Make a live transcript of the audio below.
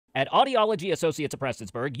At Audiology Associates of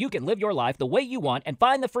Prestonsburg, you can live your life the way you want and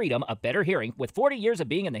find the freedom of better hearing. With 40 years of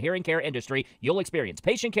being in the hearing care industry, you'll experience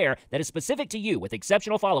patient care that is specific to you with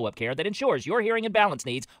exceptional follow-up care that ensures your hearing and balance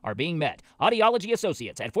needs are being met. Audiology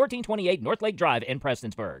Associates at 1428 North Lake Drive in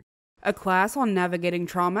Prestonsburg. A class on navigating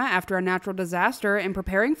trauma after a natural disaster and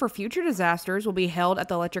preparing for future disasters will be held at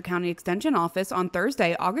the Letcher County Extension Office on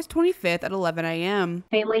Thursday, August 25th at 11 a.m.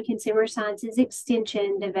 Family Consumer Sciences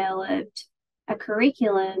Extension developed a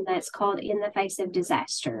curriculum that's called In the Face of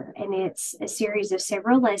Disaster, and it's a series of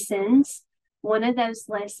several lessons. One of those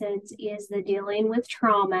lessons is the dealing with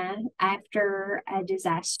trauma after a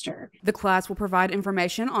disaster. The class will provide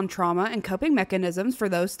information on trauma and coping mechanisms for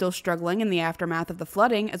those still struggling in the aftermath of the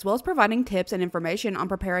flooding, as well as providing tips and information on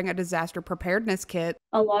preparing a disaster preparedness kit.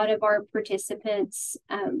 A lot of our participants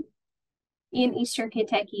in Eastern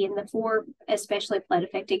Kentucky, in the 4 especially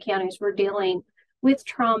flood-affected counties, were dealing with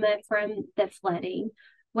trauma from the flooding,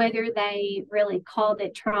 whether they really called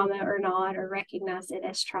it trauma or not, or recognized it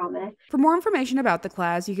as trauma. For more information about the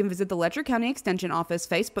class, you can visit the Letcher County Extension Office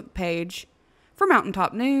Facebook page. For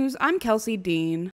Mountaintop News, I'm Kelsey Dean.